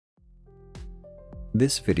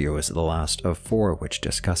This video is the last of 4 which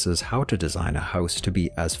discusses how to design a house to be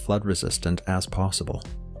as flood resistant as possible.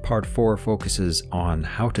 Part 4 focuses on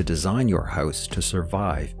how to design your house to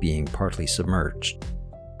survive being partly submerged.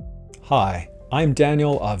 Hi, I'm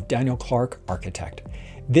Daniel of Clarke Architect.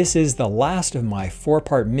 This is the last of my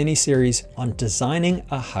 4-part mini-series on designing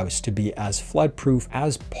a house to be as flood-proof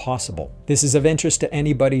as possible. This is of interest to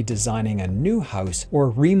anybody designing a new house or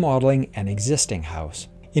remodeling an existing house.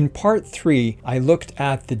 In part 3, I looked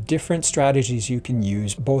at the different strategies you can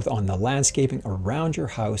use both on the landscaping around your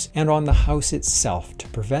house and on the house itself to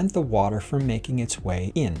prevent the water from making its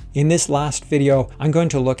way in. In this last video, I'm going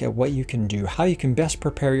to look at what you can do, how you can best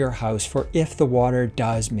prepare your house for if the water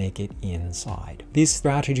does make it inside. These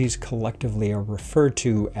strategies collectively are referred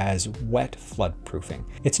to as wet floodproofing.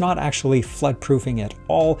 It's not actually floodproofing at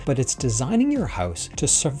all, but it's designing your house to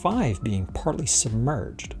survive being partly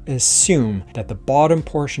submerged. Assume that the bottom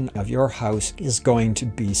portion of your house is going to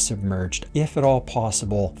be submerged. If at all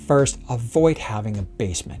possible, first, avoid having a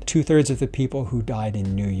basement. 2/3 of the people who died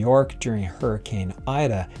in New York during Hurricane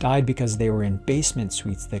Ida died because they were in basement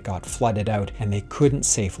suites that got flooded out and they couldn't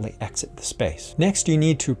safely exit the space. Next, you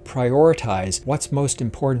need to prioritize what's most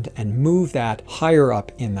important and move that higher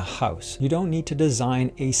up in the house. You don't need to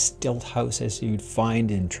design a stilt house as you'd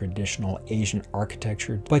find in traditional Asian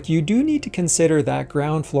architecture, but you do need to consider that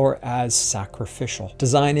ground floor as sacrificial.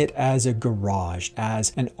 Design it as a garage,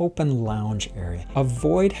 as an open lounge area.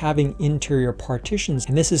 Avoid having interior partitions,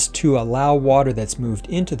 and this is to allow water that's moved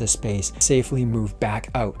into the space safely move back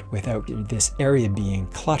out without this area being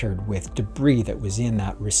cluttered with debris that was in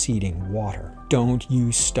that receding water. Don't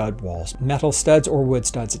use stud walls. Metal studs or wood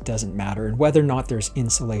studs, it doesn't matter, and whether or not there's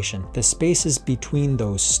insulation. The spaces between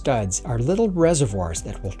those studs are little reservoirs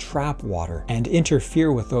that will trap water and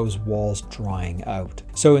interfere with those walls drying out.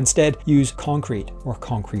 So instead, use concrete or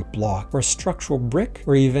concrete block or structural brick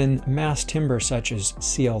or even mass timber such as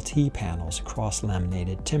CLT panels,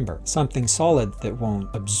 cross-laminated timber. Something solid that won't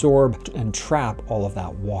absorb and trap all of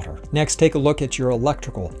that water. Next, take a look at your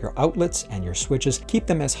electrical, your outlets and your switches. Keep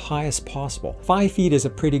them as high as possible. 5 feet is a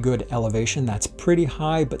pretty good elevation. That's pretty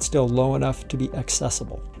high, but still low enough to be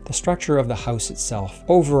accessible. The structure of the house itself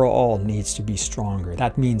overall needs to be stronger.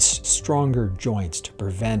 That means stronger joints to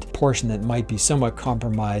prevent a portion that might be somewhat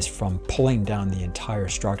compromised from pulling down the entire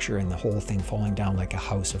structure and the whole thing falling down like a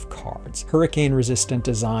house of cards. Hurricane resistant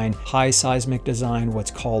design, high seismic design,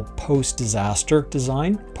 what's called post-disaster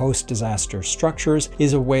design. Post-disaster structures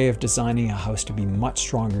is a way of designing a house to be much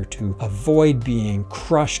stronger to avoid being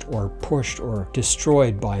crushed or pushed or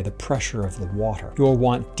destroyed by the pressure of the water. You will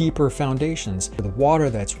want deeper foundations. The water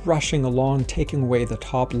that's rushing along, taking away the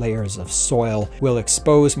top layers of soil, will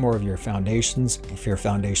expose more of your foundations. If your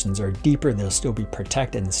foundations are deeper, they'll still be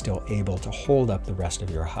protected and still able to hold up the rest of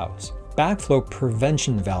your house. Backflow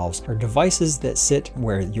prevention valves are devices that sit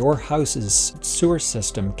where your house's sewer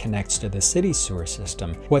system connects to the city's sewer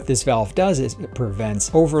system. What this valve does is it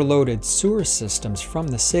prevents overloaded sewer systems from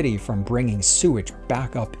the city from bringing sewage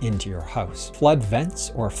back up into your house. Flood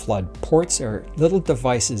vents or flood ports are little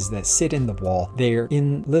devices that sit in the wall. They're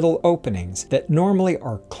in little openings that normally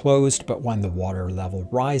are closed, but when the water level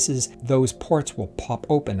rises, those ports will pop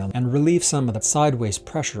open and relieve some of the sideways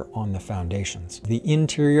pressure on the foundations. The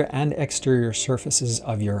interior and exterior surfaces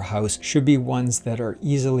of your house should be ones that are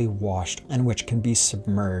easily washed and which can be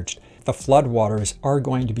submerged. The flood waters are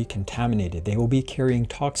going to be contaminated. They will be carrying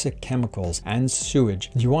toxic chemicals and sewage.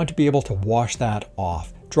 You want to be able to wash that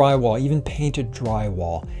off. Drywall, even painted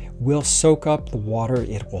drywall, will soak up the water,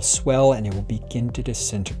 it will swell, and it will begin to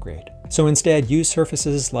disintegrate. So instead, use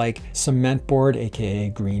surfaces like cement board, aka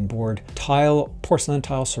green board, tile, porcelain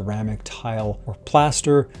tile, ceramic tile, or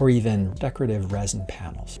plaster, or even decorative resin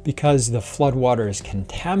panels. Because the floodwater is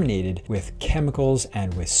contaminated with chemicals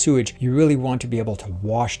and with sewage, you really want to be able to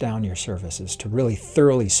wash down your surfaces to really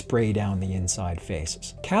thoroughly spray down the inside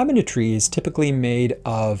faces. Cabinetry is typically made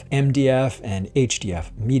of MDF and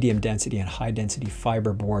HDF, medium density and high density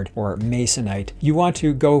fiberboard or masonite. You want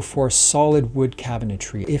to go for solid wood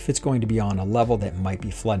cabinetry if it's going to be on a level that might be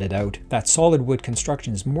flooded out. That solid wood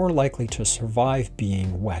construction is more likely to survive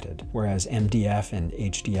being wetted, whereas MDF and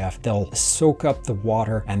HDF, they'll soak up the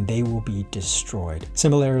water and they will be destroyed.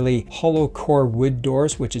 Similarly, hollow core wood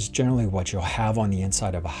doors, which is generally what you'll have on the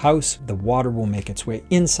inside of a house, the water will make its way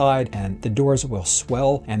inside and the doors will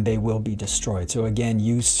swell and they will be destroyed. So again,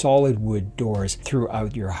 use solid wood doors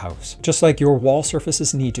throughout your house. Just like your wall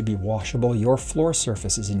surfaces need to be washable, your floor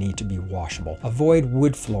surfaces need to be washable. Avoid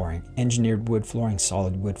wood flooring. engineered wood flooring,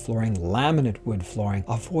 solid wood flooring, laminate wood flooring.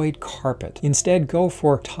 Avoid carpet. Instead, go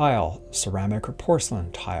for tile, ceramic or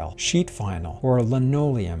porcelain tile, sheet vinyl, or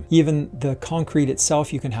linoleum. Even the concrete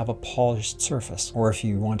itself, you can have a polished surface. Or if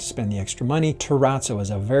you want to spend the extra money, terrazzo is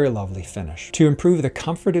a very lovely finish. To improve the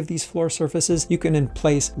comfort of these floor surfaces, you can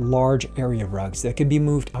place large area rugs that can be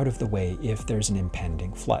moved out of the way if there's an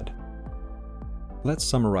impending flood. Let's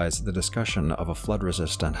summarize the discussion of a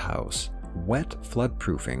flood-resistant house. Wet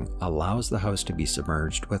floodproofing allows the house to be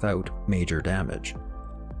submerged without major damage.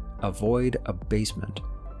 Avoid a basement.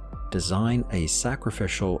 Design a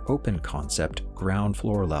sacrificial open concept ground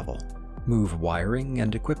floor level. Move wiring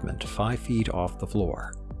and equipment 5 feet off the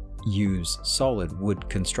floor. Use solid wood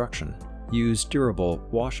construction. Use durable,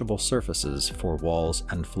 washable surfaces for walls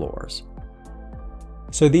and floors.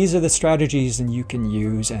 So these are the strategies that you can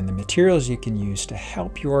use and the materials you can use to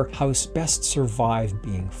help your house best survive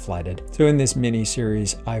being flooded. So in this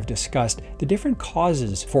mini-series, I've discussed the different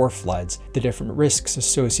causes for floods, the different risks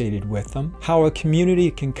associated with them, how a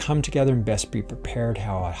community can come together and best be prepared,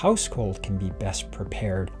 how a household can be best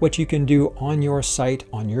prepared, what you can do on your site,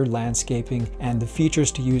 on your landscaping, and the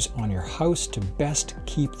features to use on your house to best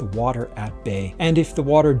keep the water at bay. And if the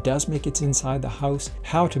water does make its inside the house,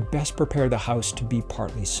 how to best prepare the house to be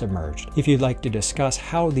partly submerged. If you'd like to discuss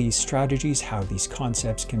how these strategies, how these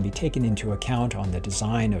concepts can be taken into account on the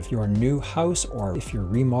design of your new house, or if you're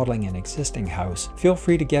remodeling an existing house, feel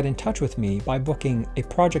free to get in touch with me by booking a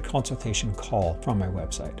project consultation call from my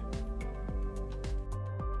website.